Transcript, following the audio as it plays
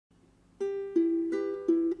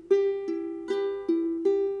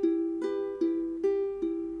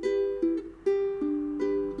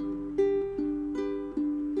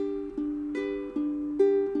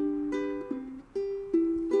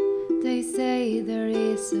say there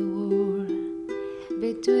is a war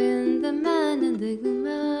between the man and the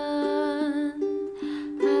woman.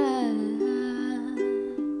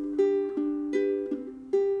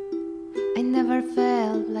 I never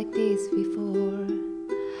felt like this before.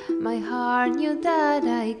 My heart knew that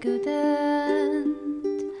I couldn't.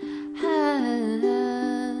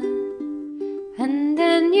 And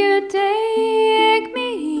then you take me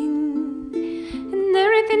in, and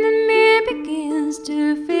everything in me begins to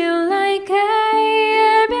feel like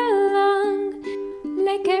I belong,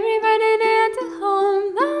 like everybody needs a home.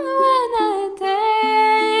 And when I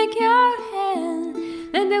take your hand,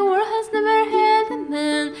 and the world has never had a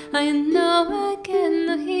man, I know I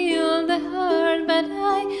cannot heal the heart, but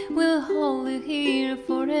I will hold you here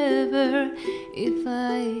forever if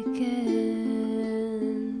I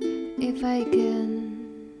can, if I can.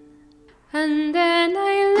 And then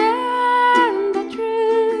I learned the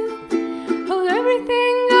truth of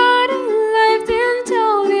everything God in life didn't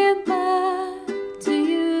told it back to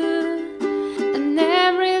you. And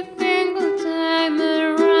every single time I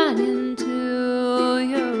run into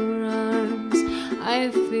your arms, I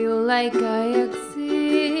feel like I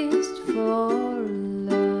exist for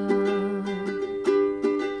love,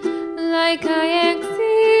 like I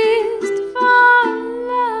exist for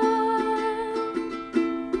love,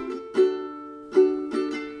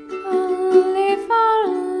 only for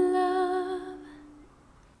love.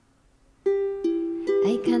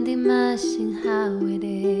 I can't imagine how it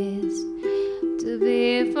is to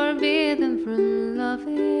be forbidden from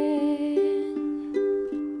loving.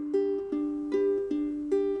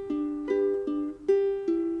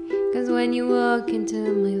 'Cause when you walk into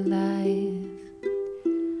my life,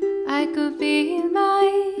 I could feel my